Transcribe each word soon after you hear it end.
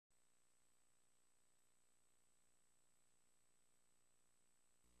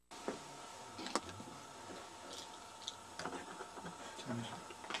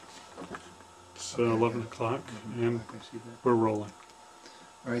It's 11 o'clock, and we're rolling.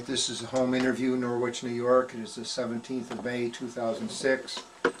 All right, this is a home interview, Norwich, New York. It is the 17th of May, 2006,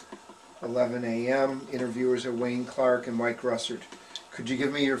 11 a.m. Interviewers are Wayne Clark and Mike Russert. Could you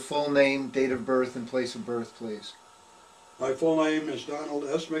give me your full name, date of birth, and place of birth, please? My full name is Donald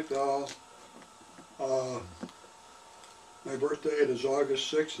S. McDowell. My birth date is August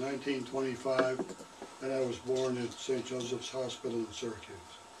 6, 1925, and I was born at St. Joseph's Hospital in Syracuse.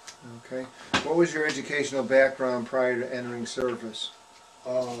 Okay. What was your educational background prior to entering service?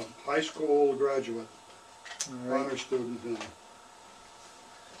 High school graduate, All right. honor student.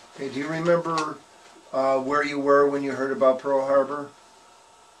 Okay, do you remember where you were when you heard about Pearl Harbor?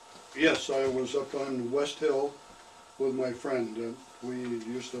 Yes, I was up on West Hill with my friend. We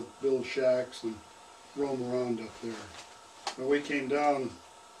used to build shacks and roam around up there. And we came down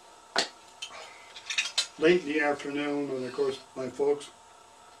late in the afternoon, and of course my folks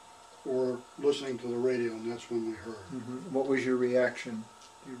were listening to the radio, and that's when we heard. Mm-hmm. What was your reaction?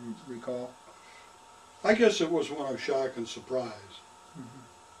 Do you recall? I guess it was one of shock and surprise. Mm-hmm.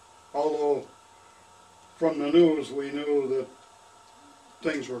 Although from the news we knew that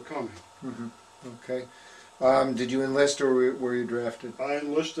things were coming. Mm-hmm. Okay. Did you enlist or were you drafted? I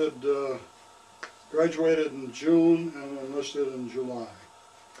enlisted, graduated in June and enlisted in July.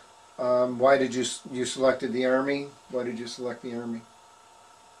 Why did you selected the Army? Why did you select the Army?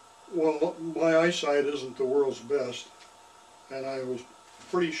 Well, my eyesight isn't the world's best, and I was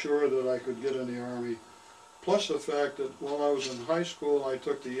pretty sure that I could get in the Army. Plus the fact that while I was in high school, I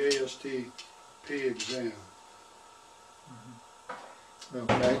took the ASTP exam.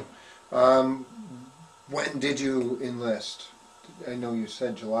 Okay. When did you enlist? I know you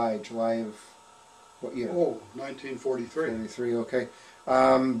said July. July of what year? Oh, 1943. 43, okay.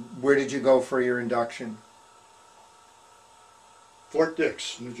 Where did you go for your induction? Fort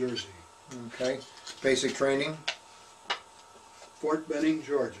Dix, New Jersey. Okay. Basic training? Fort Benning,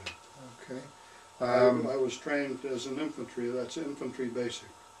 Georgia. Okay. I was trained as an infantry. That's infantry basic.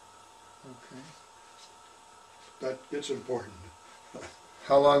 Okay. It's important.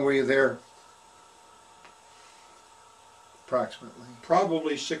 How long were you there? Approximately.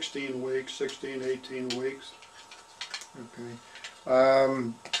 Probably 16 weeks, 16, 18 weeks. Okay.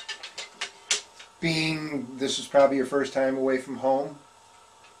 This is probably your first time away from home?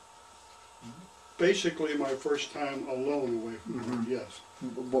 Basically my first time alone away from home, yes.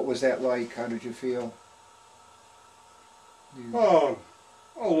 What was that like? How did you feel? Oh,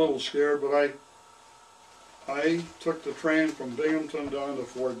 a little scared, but I took the train from Binghamton down to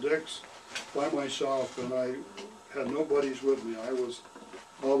Fort Dix by myself, and I had no buddies with me. I was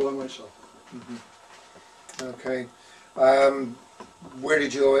all by myself. Mm-hmm. Okay. Where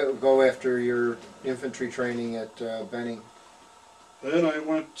did you go after your infantry training at Benning? Then I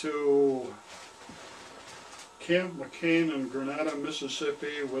went to Camp McCain in Grenada,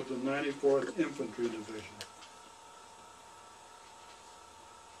 Mississippi with the 94th Infantry Division.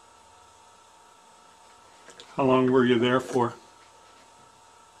 How long were you there for?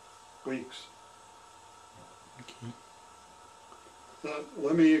 Weeks. Okay.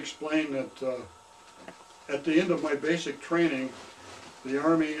 Let me explain that at the end of my basic training, the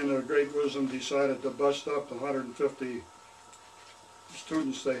Army in their great wisdom decided to bust up the 150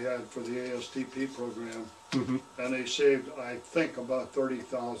 students they had for the ASTP program, and they saved, I think, about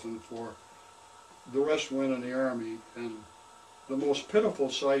 30,000 for the rest went in the Army. And the most pitiful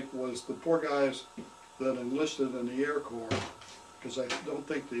sight was the poor guys that enlisted in the Air Corps, because I don't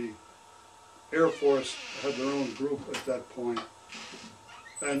think the Air Force had their own group at that point.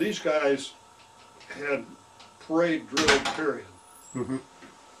 And these guys had parade drill, period.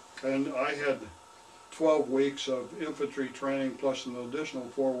 And I had 12 weeks of infantry training plus an additional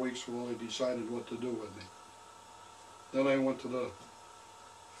 4 weeks while they decided what to do with me. Then I went to the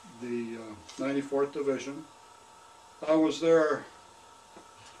 94th Division. I was there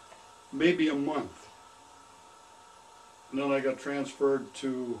maybe a month. And then I got transferred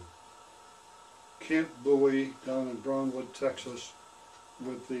to Camp Bowie down in Brownwood, Texas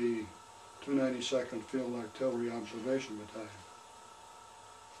with the 292nd Field Artillery Observation Battalion.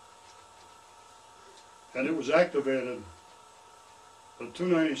 And it was activated, the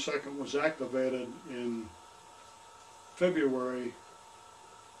 292nd was activated in February,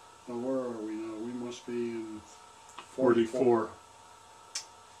 now where are we now? We must be in 44.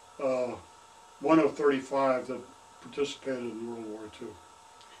 One of 35 that participated in World War II.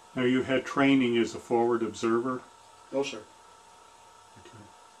 Now you had training as a forward observer? No, sir. Okay.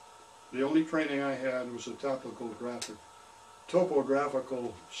 The only training I had was a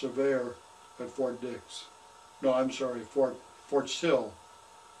topographical surveyor at Fort Dix. No, I'm sorry, Fort Sill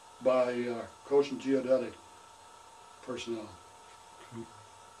by Coast and Geodetic personnel.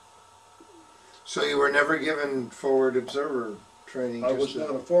 So you were never given forward observer training? I was not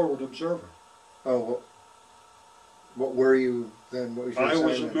a forward observer. Oh, well, what were you then? What was your I was a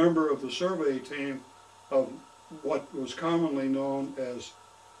assignment? member of the survey team of what was commonly known as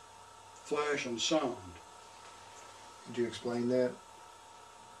flash and sound. Could you explain that?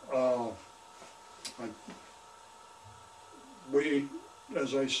 We,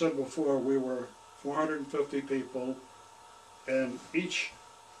 as I said before, we were 450 people, and each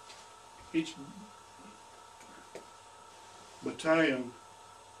battalion,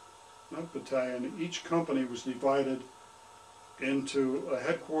 not battalion, each company was divided into a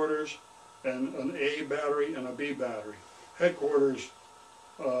headquarters and an A battery and a B battery. Headquarters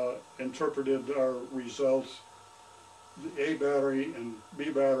interpreted our results. The A battery and B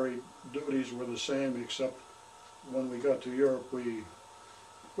battery duties were the same, except when we got to Europe, we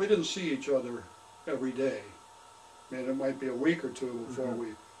didn't see each other every day. I mean, it might be a week or two before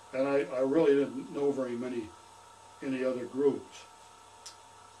and I really didn't know very many any other groups.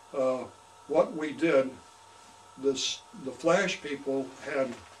 What we did, the flash people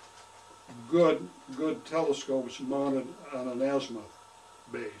had good telescopes mounted on an azimuth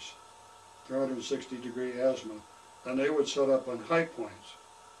base, 360-degree azimuth, and they would set up on high points,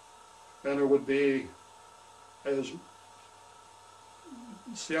 and it would be as,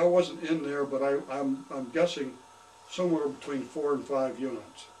 see, I wasn't in there, but I'm guessing somewhere between 4 and 5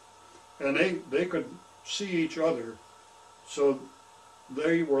 units, and they could see each other, so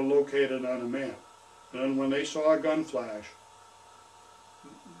they were located on a map. And when they saw a gun flash,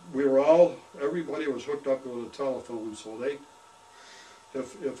 everybody was hooked up with a telephone, so they,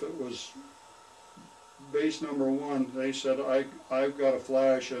 if it was base number 1, they said, I've got a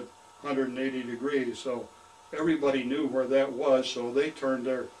flash at 180 degrees, so everybody knew where that was, so they turned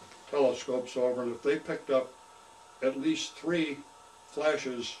their telescopes over, and if they picked up at least 3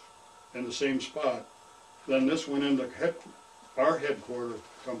 flashes in the same spot, then this went into our headquarter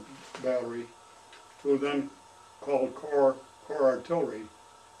battery, who then called Corps Artillery,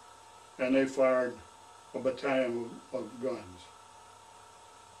 and they fired a battalion of guns.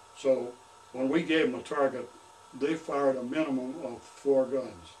 So when we gave them a target, they fired a minimum of 4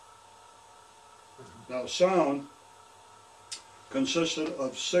 guns. Now sound consisted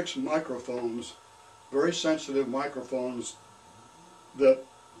of 6 microphones, very sensitive microphones that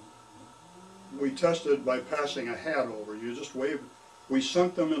we tested by passing a hat over. You just wave. We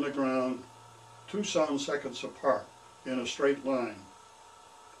sunk them in the ground 2 sound seconds apart in a straight line.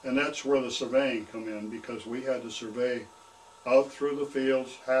 And that's where the surveying come in, because we had to survey out through the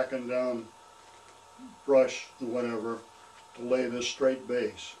fields, hacking down brush and whatever, to lay this straight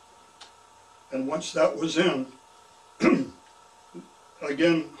base. And once that was in,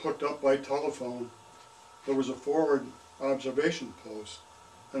 again hooked up by telephone, there was a forward observation post.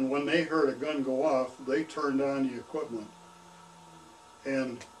 And when they heard a gun go off, they turned on the equipment.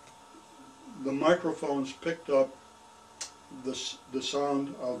 And the microphones picked up the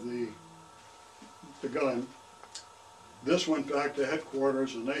sound of the gun. This went back to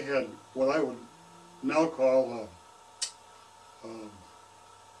headquarters, and they had what I would now call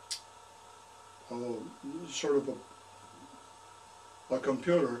sort of a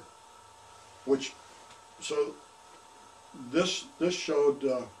computer, which, so this showed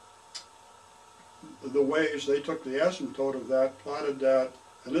the waves. They took the asymptote of that, plotted that,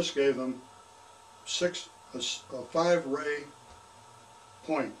 and this gave them a 5-ray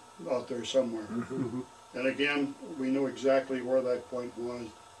point out there somewhere. And again, we knew exactly where that point was,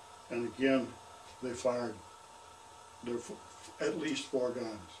 and again, they fired at least 4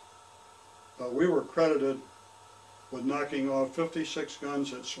 guns. We were credited with knocking off 56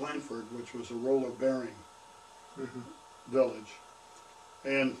 guns at Swineford, which was a roller bearing village.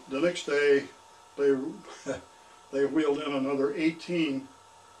 And the next day, they wheeled in another 18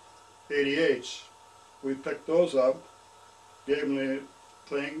 88s. We picked those up, gave them the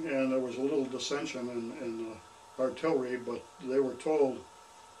thing, and there was a little dissension in the artillery, but they were told,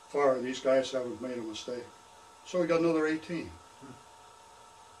 fire, these guys haven't made a mistake. So we got another 18.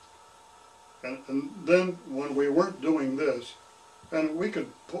 And then when we weren't doing this, and we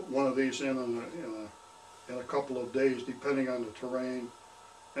could put one of these in a couple of days, depending on the terrain,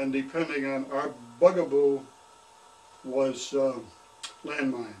 and depending on our bugaboo was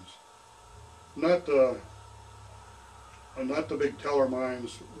landmines. Not the big teller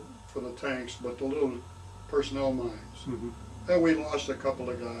mines for the tanks, but the little personnel mines. And we lost a couple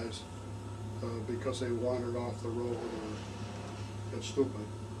of guys because they wandered off the road or got stupid.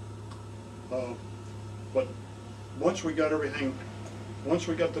 But once we got everything once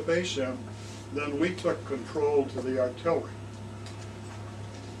we got the base in, then we took control to the artillery.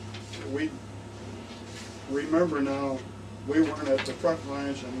 We remember now, we weren't at the front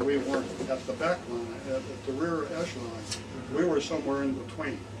lines and we weren't at the back line, at the rear echelon. We were somewhere in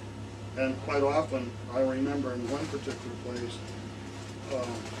between. And quite often, I remember in one particular place,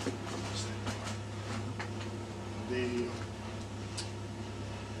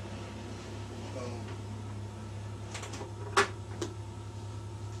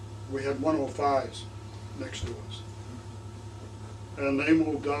 we had 105s next to us. And they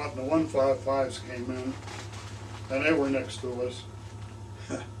moved out and the 155s came in and they were next to us.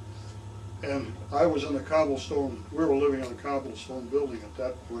 And I was in a cobblestone, we were living in a cobblestone building at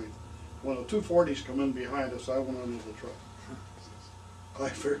that point. When the 240s come in behind us, I went under the truck. I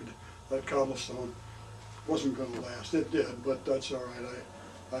figured that cobblestone wasn't going to last. It did, but that's all right.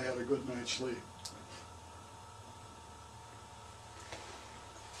 I had a good night's sleep.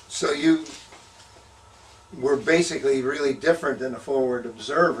 So you were basically really different than a forward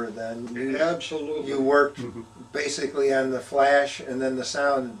observer then. Absolutely. You worked basically on the flash and then the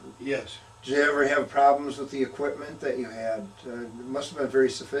sound. Yes. Did you ever have problems with the equipment that you had? It must have been very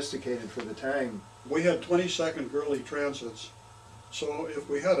sophisticated for the time. We had 20-second Gurley transits, so if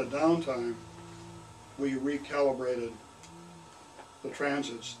we had a downtime, we recalibrated the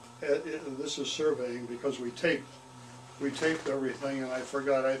transits. This is surveying because we taped everything, and I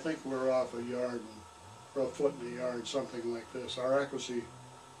forgot, I think we were off a yard, or a foot in a yard, something like this. Our accuracy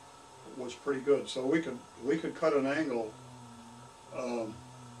was pretty good, so we could cut an angle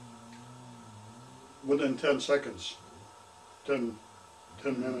within 10 seconds, 10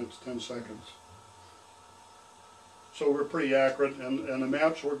 minutes, 10 seconds. So we're pretty accurate, and the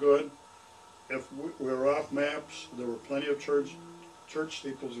maps were good. If we were off maps, there were plenty of church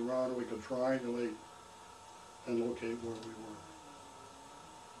steeples around, we could triangulate and locate where we were.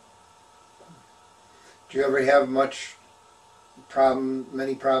 Did you ever have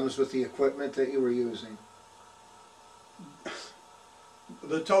many problems with the equipment that you were using?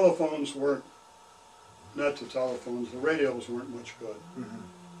 The telephones weren't, not the telephones, the radios weren't much good. Mm-hmm.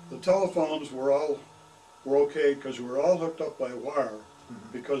 The telephones were okay because we were all hooked up by wire,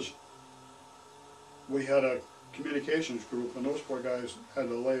 because we had a communications group and those poor guys had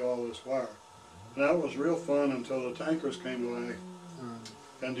to lay all this wire. And that was real fun until the tankers came by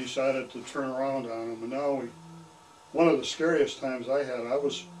and decided to turn around on them. And now one of the scariest times I had, I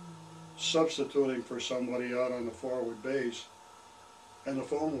was substituting for somebody out on the forward base and the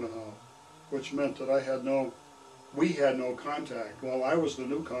phone went out, which meant that we had no contact. Well, I was the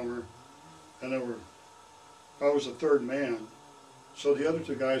newcomer and I was the third man. So the other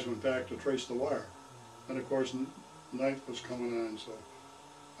two guys went back to trace the wire. And of course, night was coming on, so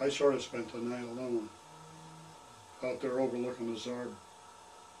I sort of spent the night alone out there overlooking the Saarbrucken.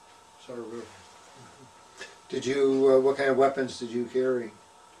 Did you, what kind of weapons did you carry?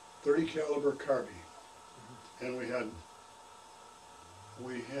 30 caliber carbine. And we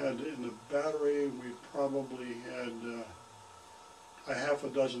had in the battery, we probably had a half a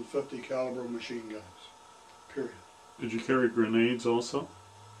dozen 50 caliber machine guns, period. Did you carry grenades also?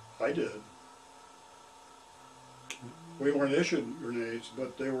 I did. We weren't issued grenades,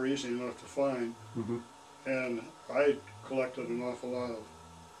 but they were easy enough to find. Mm-hmm. And I collected an awful lot of,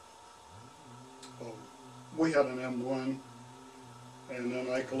 we had an M1, and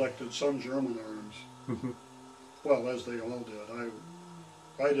then I collected some German arms. Mm-hmm. Well, as they all did.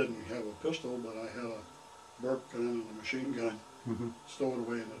 I didn't have a pistol, but I had a Burke gun and a machine gun, stowed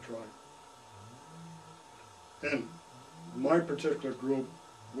away in the truck. And my particular group,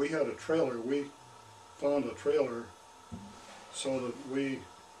 we had a trailer. We found a trailer so that we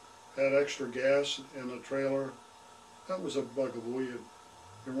had extra gas in the trailer. That was a bugaboo. You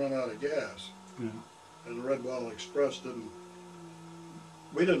run out of gas. Yeah. And the Red Ball Express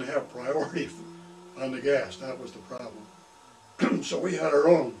we didn't have priority on the gas. That was the problem. So we had our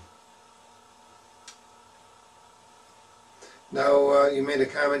own. Now, you made a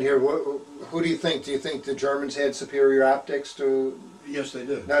comment here. Who do you think? Do you think the Germans had superior optics to? Yes, they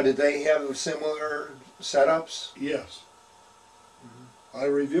did. Now, did they have similar setups? Yes. I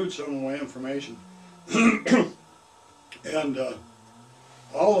reviewed some of my information. And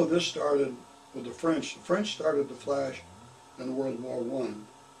all of this started with the French. The French started the flash in World War I.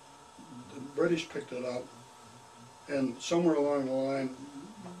 The British picked it up, and somewhere along the line,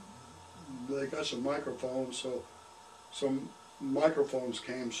 they got some microphones, so some microphones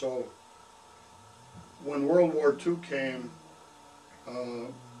came. So when World War II came,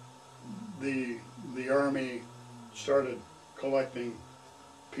 the Army started collecting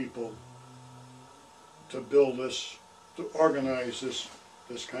people to build this to organize this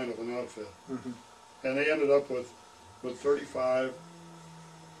kind of an outfit. Mhm. And they ended up with 35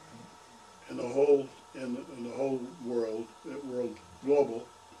 in the whole world global,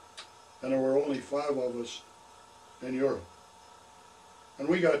 and there were only 5 of us in Europe. And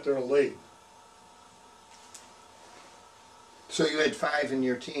we got there late. So you had 5 in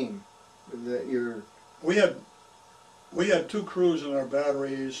your team. That you're. We had 2 crews in our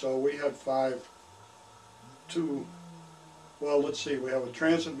batteries, so we had 5. Well, let's see. We have a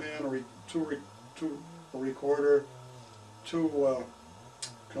transit man, a recorder, 2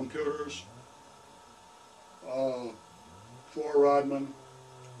 computers, 4 rodmen,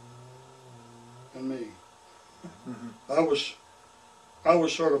 and me. Mm-hmm. I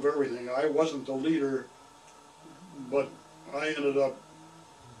was sort of everything. I wasn't the leader, but I ended up,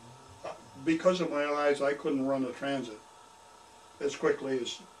 because of my eyes, I couldn't run the transit as quickly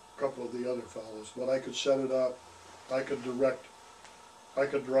as a couple of the other fellows, but I could set it up. I could direct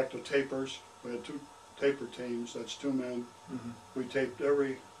the tapers. We had 2 taper teams. That's 2 men. Mm-hmm. We taped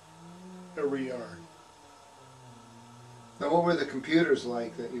every yard. Now, what were the computers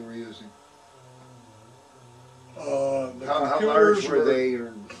like that you were using? The How computers large were they,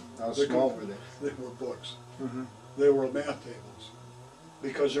 or how small were they? They were books. Mm-hmm. They were math tables,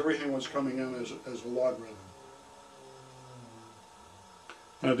 because everything was coming in as a logarithm.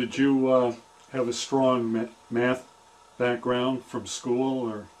 Now, did you have a strong math background from school,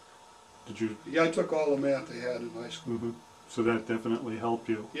 or did you? Yeah, I took all the math they had in high school. Mm-hmm. So that definitely helped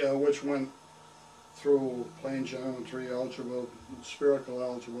you. Yeah, which went through plane geometry, algebra, spherical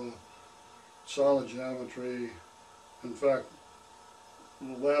algebra, solid geometry. In fact,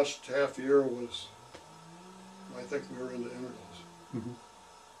 the last half year was, I think we were into integrals. Mm-hmm.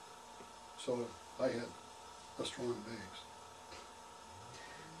 So I had a strong base.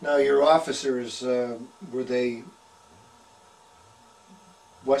 Now, your officers, were they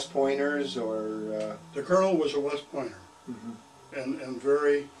West Pointers, or? The colonel was a West Pointer, Mm-hmm. and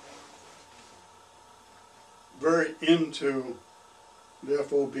very into the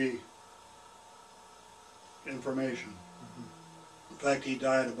FOB information. In fact, he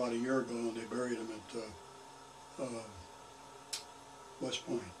died about a year ago, and they buried him at West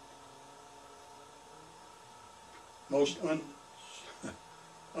Point. Most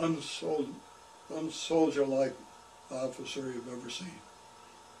unsoldier-like officer you've ever seen.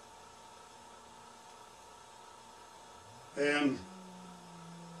 And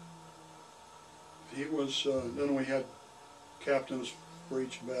he was, then we had captains for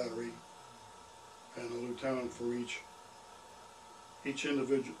each battery, and a lieutenant for each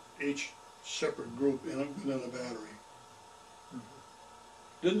separate group within a battery.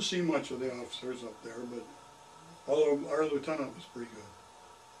 Didn't see much of the officers up there, but although our lieutenant was pretty good.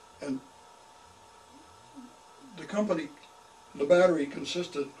 And the battery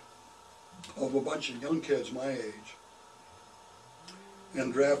consisted of a bunch of young kids my age,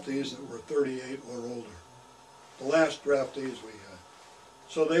 and draftees that were 38 or older. The last draftees we had.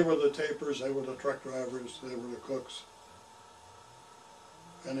 So they were the tapers, they were the truck drivers, they were the cooks.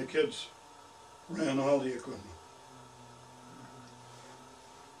 And the kids ran all the equipment.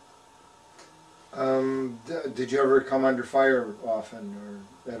 Did you ever come under fire often, or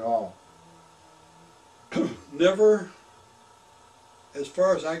at all? Never, as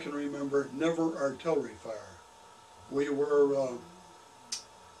far as I can remember, never artillery fire. We were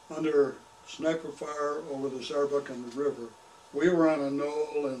under sniper fire over the Saarbrucken River. We were on a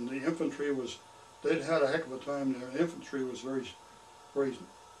knoll, and the infantry they'd had a heck of a time there. The infantry was very, very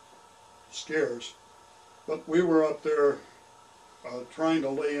scarce. But we were up there trying to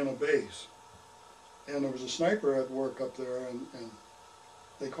lay in a base. And there was a sniper at work up there, and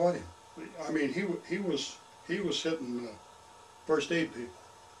they caught him. I mean, he was hitting first aid people,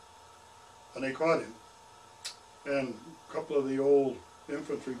 and they caught him. And a couple of the old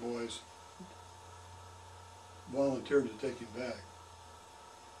infantry boys volunteered to take him back.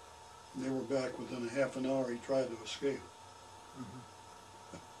 And they were back within a half an hour. He tried to escape.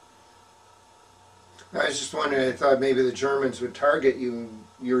 I was just wondering, I thought maybe the Germans would target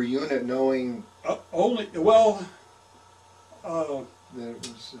your unit, knowing Well, that it was... well,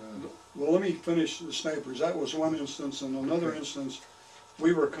 let me finish the snipers. That was one instance. And another instance,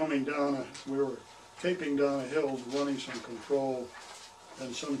 we were coming down, we were taping down a hill, running some control,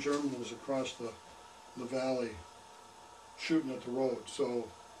 and some German was across the valley shooting at the road. So,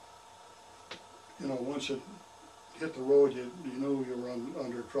 you know, once it hit the road, you knew you were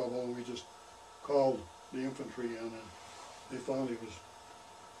under trouble, and we just called the infantry in, and they found he was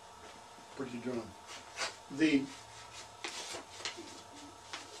pretty drunk.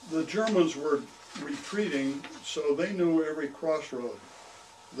 The Germans were retreating, so they knew every crossroad.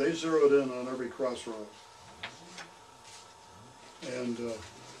 They zeroed in on every crossroad. And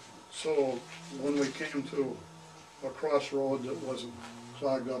so when we came to a crossroad that wasn't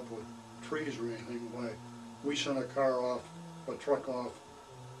clogged up with trees or anything, why, we sent a car off, a truck off,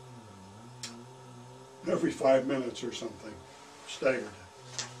 every 5 minutes or something, staggered.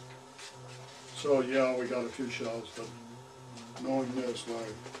 So yeah, we got a few shells, but knowing this, why,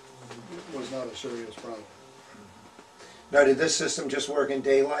 it was not a serious problem. Now, did this system just work in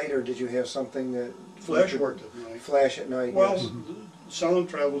daylight, or did you have something that... Flash worked at night. Flash at night, Well, yes. sound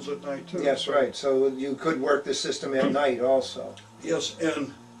travels at night too. Yes, right, so you could work the system at night also. Yes,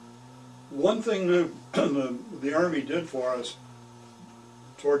 and one thing the Army did for us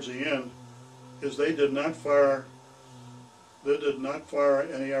towards the end is they did not fire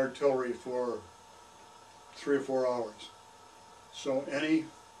any artillery for 3 or 4 hours. So any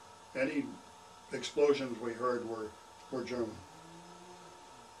explosions we heard were German.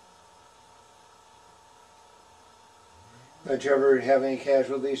 Did you ever have any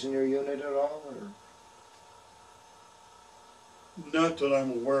casualties in your unit at all, or? Not that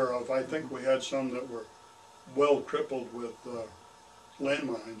I'm aware of. I think we had some that were well crippled with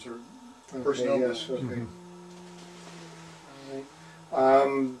landmines or personnel Yes, mines. okay. All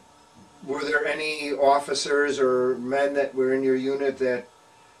right. Were there any officers or men that were in your unit that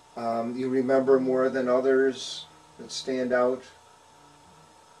you remember more than others that stand out?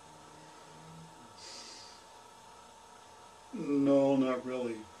 No, not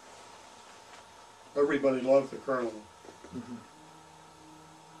really. Everybody loved the colonel. Mm-hmm.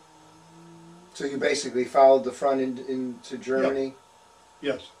 So you basically followed the front into Germany?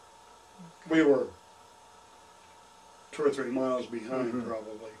 Yes. We were 2 or 3 miles behind, Mhm.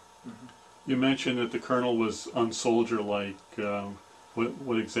 probably. You mentioned that the colonel was unsoldier-like.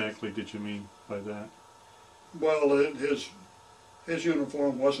 What exactly did you mean by that? Well, his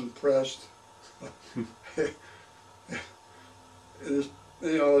uniform wasn't pressed. It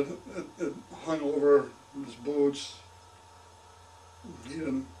hung over his boots. He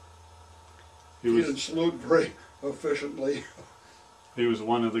didn't salute very efficiently. He was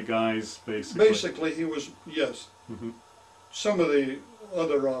one of the guys, basically. Basically, he was, yes. Mm-hmm. Some of the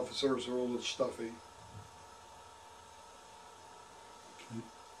other officers were a little stuffy.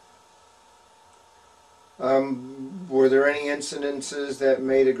 Were there any incidences that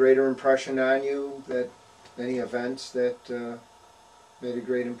made a greater impression on you? Any events that made a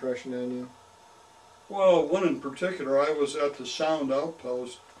great impression on you? Well, one in particular, I was at the Sound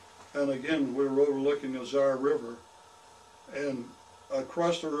Outpost, and again, we were overlooking the Saar River, and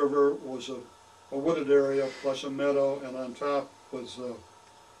across the river was a wooded area plus a meadow, and on top was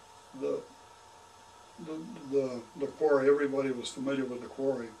the quarry. Everybody was familiar with the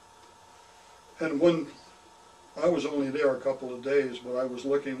quarry. And when I was only there a couple of days, but I was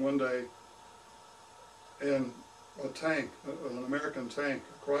looking one day, and a tank, an American tank,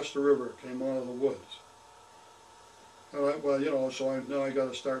 across the river came out of the woods. And now I got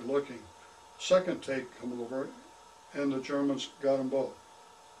to start looking. Second tank come over, and the Germans got them both.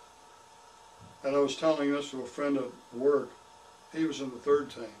 And I was telling this to a friend at work. He was in the third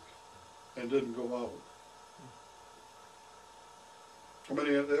tank and didn't go out. I mean,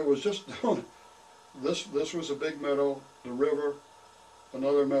 it was just this was a big meadow, the river,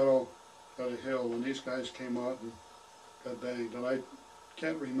 another meadow, at a hill, and these guys came out and got banged. And I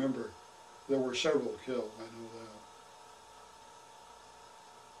can't remember. There were several killed, I know that.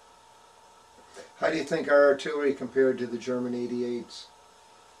 How do you think our artillery compared to the German 88s?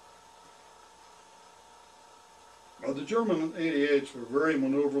 Well, the German 88s were very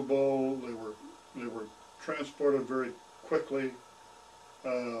maneuverable. They were transported very quickly,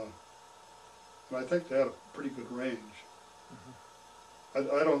 and I think they had a pretty good range.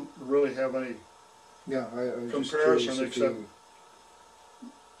 Mm-hmm. I don't really have any Yeah, I was just comparison curious if except you...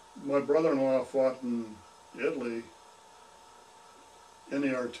 my brother-in-law fought in Italy in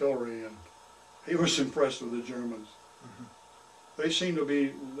the artillery, and he was impressed with the Germans. Mhm. They seemed to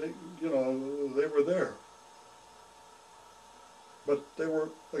be, they were there. But they were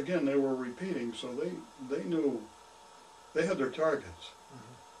repeating, so they knew, they had their targets.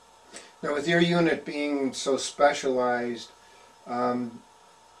 Now, with your unit being so specialized,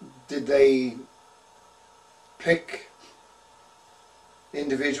 did they pick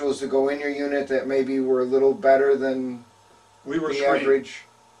individuals to go in your unit that maybe were a little better than We were the screened. average?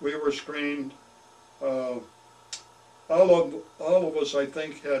 We were screened. All of us, I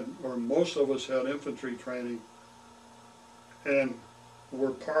think, had, or most of us had infantry training, and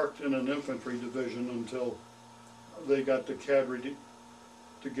were parked in an infantry division until they got the cadre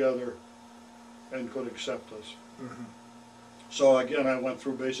together. and could accept us. Mhm. So again, I went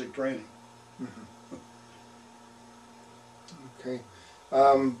through basic training. Okay.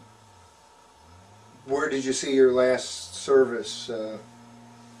 Where did you see your last service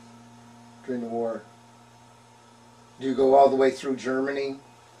during the war? Do you go all the way through Germany?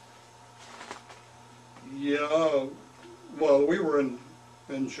 Yeah, well, we were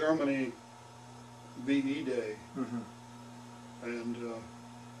in Germany VE Day, Mhm. and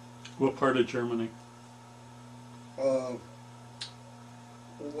What part of Germany? well,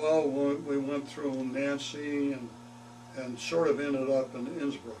 we went through Nancy and sort of ended up in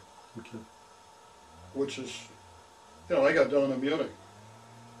Innsbruck, Okay. which is, you know, I got down to Munich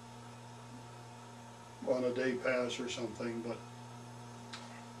on a day pass or something, but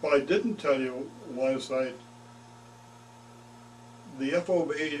what I didn't tell you was that the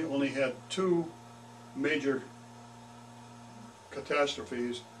FOB only had 2 major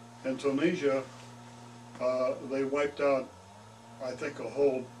catastrophes. In Tunisia, they wiped out, I think, a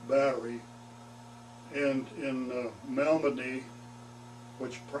whole battery, and in Malmedy,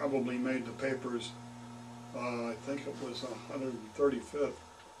 which probably made the papers, I think it was 135th,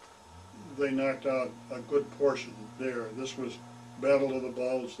 they knocked out a good portion there. This was Battle of the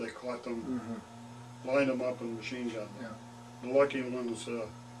Bulge. They caught them, Mhm. lined them up and machine gunned them. Yeah. The lucky ones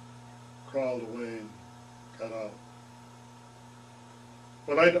crawled away and got out.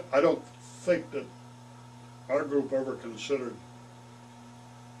 But I don't think that our group ever considered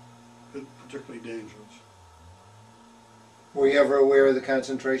it particularly dangerous. Were you ever aware of the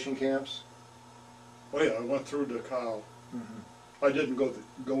concentration camps? Oh yeah, I went through Dachau. Mhm. I didn't go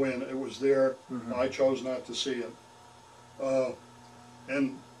in. It was there. Mhm. I chose not to see it.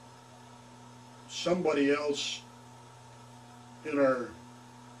 And somebody else in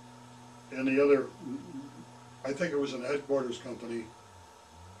the other, I think it was an headquarters company,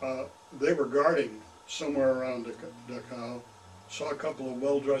 they were guarding somewhere around Dachau, saw a couple of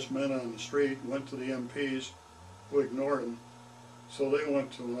well-dressed men on the street, went to the MPs, who ignored them. So they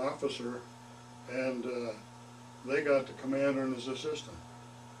went to an officer, and they got the commander and his assistant.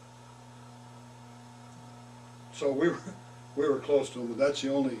 So we were close to him, but that's the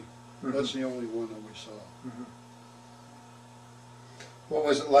only one that we saw. Mhm. What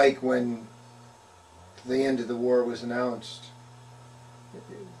was it like when the end of the war was announced?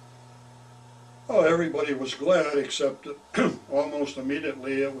 Oh, everybody was glad, except that almost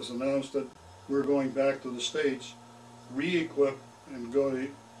immediately it was announced that we're going back to the States, re-equip, and go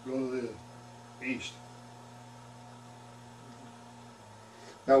to the East.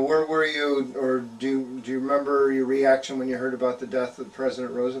 Now, where were you, or do you remember your reaction when you heard about the death of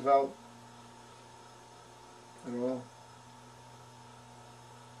President Roosevelt at all?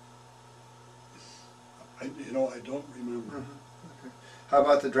 I don't remember. Okay. How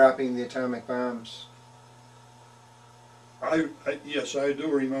about the dropping of the atomic bombs? Yes, I do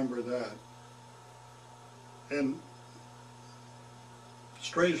remember that. And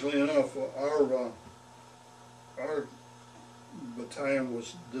strangely enough, our battalion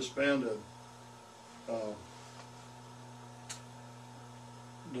was disbanded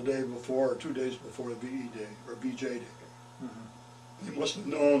the day before, or 2 days before the VE Day, or VJ Day. Mm-hmm. He must have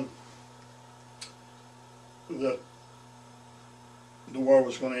known that the war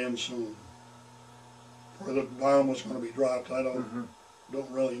was going to end soon, or the bomb was going to be dropped. I don't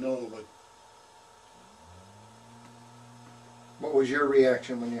really know, but What was your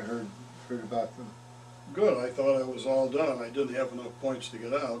reaction when you heard about them? good. I thought I was all done. I didn't have enough points to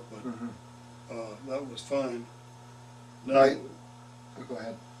get out, but Mm-hmm. that was fine. Right. Go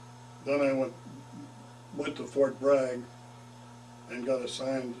ahead. Then I went to Fort Bragg and got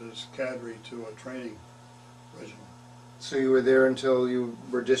assigned as cadre to a training regiment. So you were there until you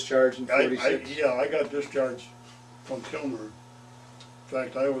were discharged in '46? Yeah, I got discharged from Kilmer. In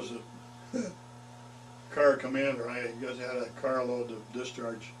fact, I was a car commander. I guess I had a carload of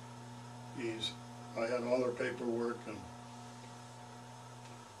discharge ease. I had all their paperwork, and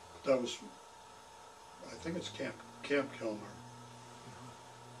that was, I think it's Camp Kilmer.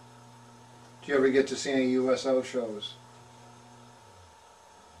 Did you ever get to see any USO shows?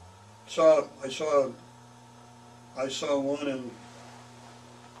 I saw one in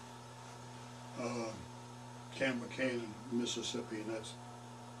Camp McCain in Mississippi, and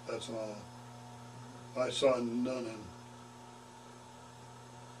that's all. I saw none in.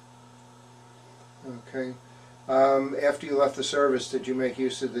 Okay. After you left the service, did you make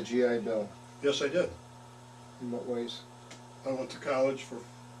use of the GI Bill? Yes, I did. In what ways? I went to college for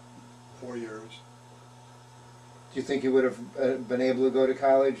 4 years. Do you think you would have been able to go to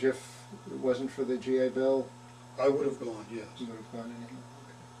college if it wasn't for the GI Bill? I would have gone, yes. You would have gone anyhow.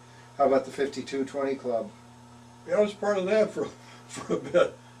 Okay. How about the 52-20 club? Yeah, I was part of that for a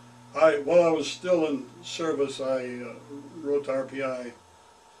bit. While I was still in service, I wrote to RPI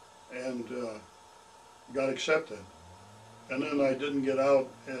and got accepted. And then I didn't get out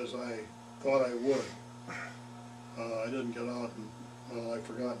as I thought I would. I didn't get out, and well, I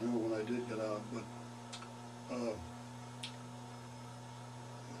forgot now when I did get out, but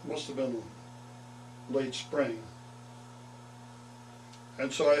must have been late spring.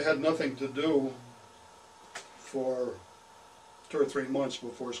 And so I had nothing to do for 2 or 3 months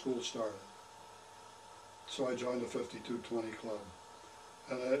before school started. So I joined the 52-20 club.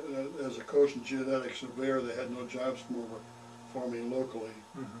 And as a coach in geodetic surveyor, they had no jobs for me locally.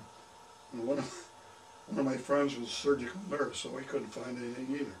 Mm-hmm. And one of my friends was a surgical nurse, so he couldn't find anything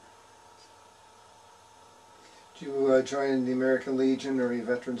either. Did you join the American Legion or any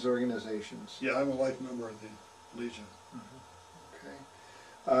veterans organizations? Yeah, I'm a life member of the Legion. Mm-hmm.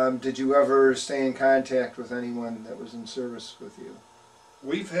 Okay. Did you ever stay in contact with anyone that was in service with you?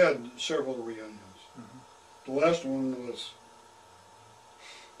 We've had several reunions. Mm-hmm. The last one was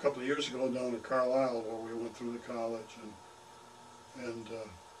a couple of years ago down at Carlisle, where we went through the college, and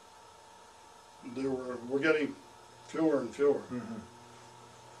we're getting fewer and fewer. Mm-hmm.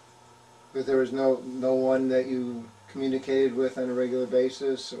 But there was no one that you communicated with on a regular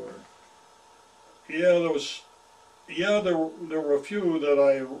basis, or? Yeah, there were a few that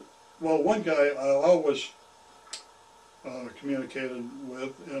well, one guy I always communicated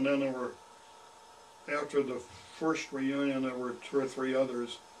with, and then there were, after the first reunion, there were 2 or 3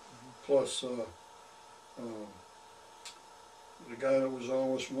 others, plus the guy that was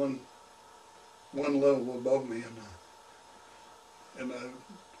always one level above me, and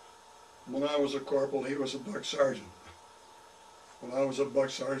when I was a corporal, he was a buck sergeant. When I was a buck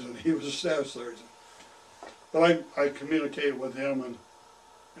sergeant, he was a staff sergeant. But I communicated with him,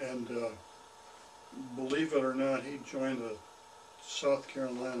 and believe it or not, he joined the South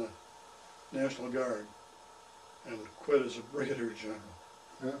Carolina National Guard and quit as a brigadier general.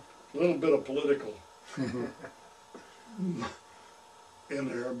 Yeah. A little bit of political in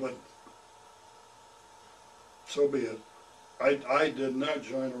there, but so be it. I did not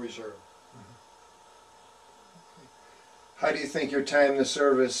join the reserve. How do you think your time in the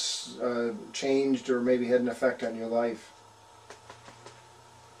service changed or maybe had an effect on your life?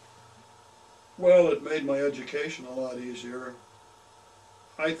 Well, it made my education a lot easier.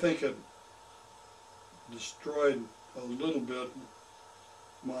 I think it destroyed a little bit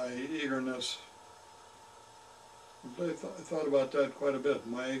my eagerness. I thought about that quite a bit.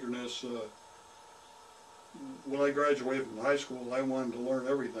 My eagerness, when I graduated from high school, I wanted to learn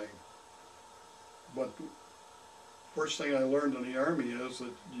everything. But first thing I learned in the Army is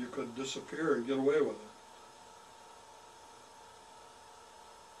that you could disappear and get away with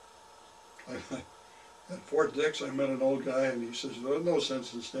it. At Fort Dix, I met an old guy, and he says, "There's no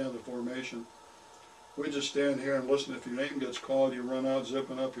sense in standing formation. We just stand here and listen. If your name gets called, you run out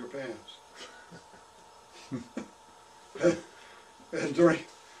zipping up your pants." And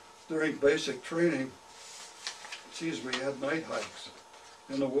during basic training, geez, we had night hikes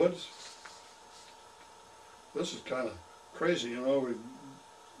in the woods. This is kind of crazy, you know. We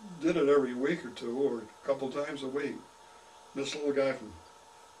did it every week or 2, or a couple times a week. This little guy from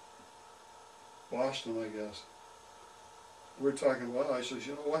Boston, I guess, we were talking about, I says,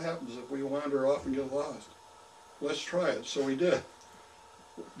 you know, what happens if we wander off and get lost? Let's try it. So we did.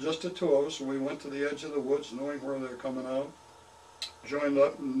 Just the 2 of us, and we went to the edge of the woods knowing where they're coming out, joined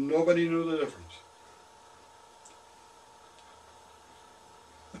up, and nobody knew the difference.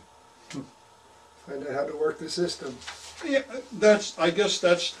 Find out how to work the system. Yeah, I guess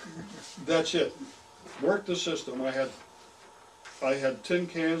that's it. Work the system. I had tin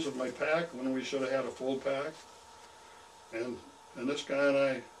cans in my pack when we should have had a full pack, and this guy and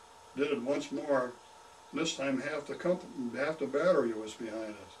I did it once more. This time half the battery was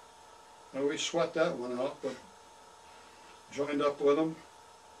behind us. And we sweat that one out, but joined up with them,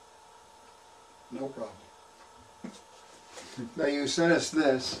 no problem. Now you sent us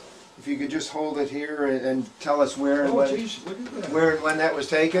this. If you could just hold it here and tell us where and when, Geez, look at that. where and when that was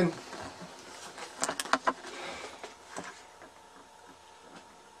taken.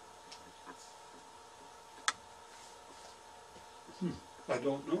 I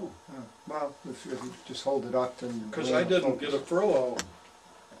don't know. Well, if you just hold it up, then. Because I didn't get a furlough.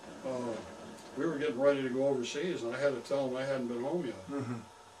 We were getting ready to go overseas, and I had to tell them I hadn't been home yet. Mm-hmm.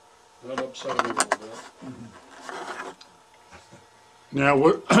 That upset me a little bit. Mm-hmm. Now,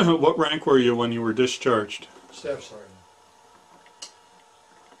 what rank were you when you were discharged? Staff sergeant.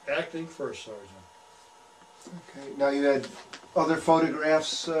 Acting first sergeant. Okay, now you had other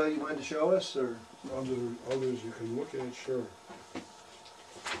photographs you wanted to show us, or? Others you can look at, sure.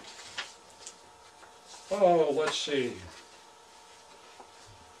 Oh, let's see.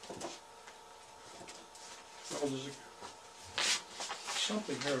 Oh, there's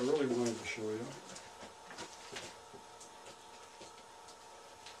something here I really wanted to show you.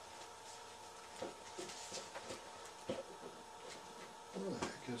 Where the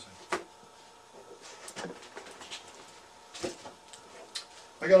heck is it?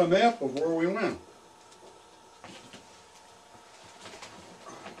 I got a map of where we went.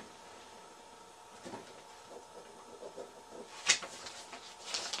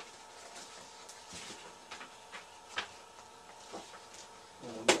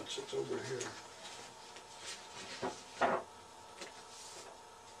 Oh, nuts, it's over here.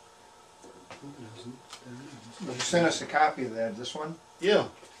 You sent us a copy of that, this one? Yeah.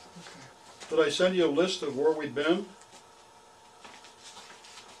 Did I send you a list of where we'd been?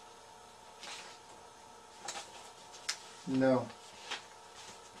 No.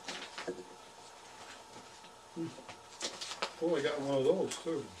 Oh, I got one of those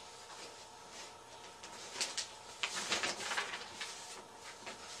too.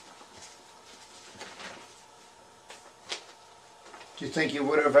 Do you think you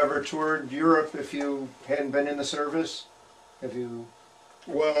would have ever toured Europe if you hadn't been in the service? Have you?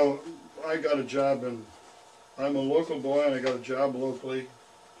 Well, I got a job in, I'm a local boy and I got a job locally,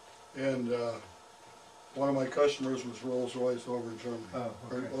 and one of my customers was Rolls-Royce over in Germany. Oh,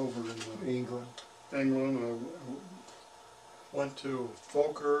 Or okay. over in England. England. I went to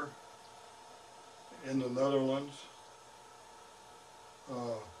Fokker in the Netherlands.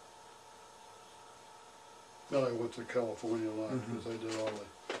 Then I went to California a lot because I did all the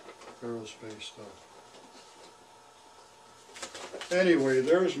aerospace stuff. Anyway,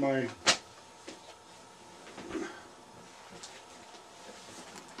 there's my,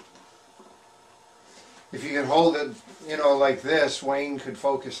 If you could hold it, you know, like this, Wayne could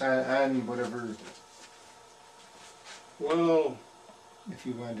focus on whatever, well, if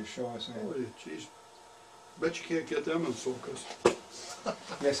you wanted to show us. oh, geez, bet you can't get them in focus.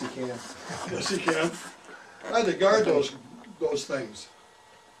 Yes, you can. Yes, you can. I had to guard those things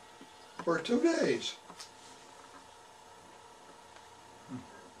for 2 days.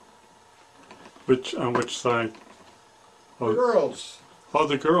 On which side? The Oh, girls, oh,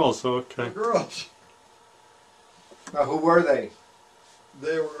 the girls, the okay. girls. Now, who were they?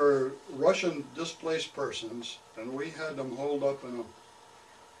 They were Russian displaced persons, and we had them holed up in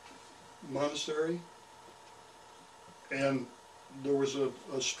a monastery. And there was a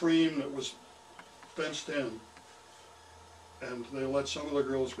stream that was fenced in, and they let some of the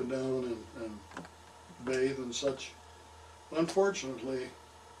girls go down and bathe and such. Unfortunately,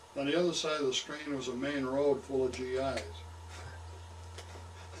 on the other side of the stream was a main road full of GIs.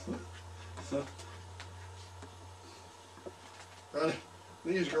 And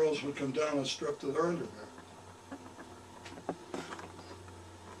these girls would come down and strip to their underwear.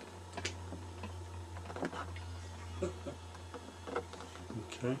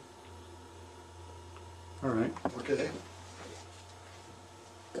 Okay. All right. Okay.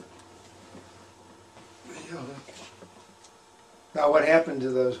 Yeah, Now, what happened to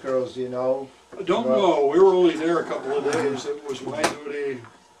those girls, do you know? I don't know. We were only there a couple of days. It was my duty,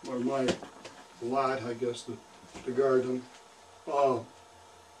 or my lot, I guess, to guard them.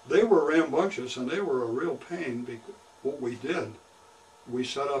 They were rambunctious and they were a real pain because what we did, we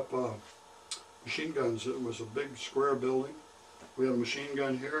set up machine guns. It was a big square building. We had a machine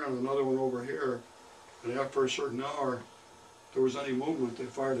gun here and another one over here. And after a certain hour, if there was any movement, they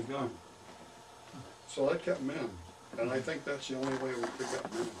fired a gun. So that kept them in. And I think that's the only way we could get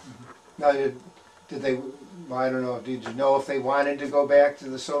them in. Now, did they, well, I don't know, did you know if they wanted to go back to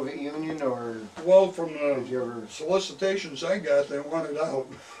the Soviet Union, or Well, from did the you ever? solicitations I got, they wanted out.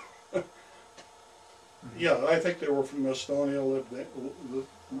 Yeah, I think they were from Estonia,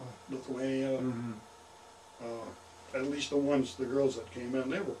 Lithuania. Mhm. At least the girls that came in,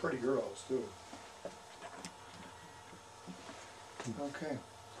 they were pretty girls too. Okay.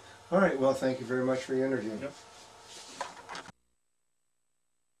 All right, well, thank you very much for your interview. Yep.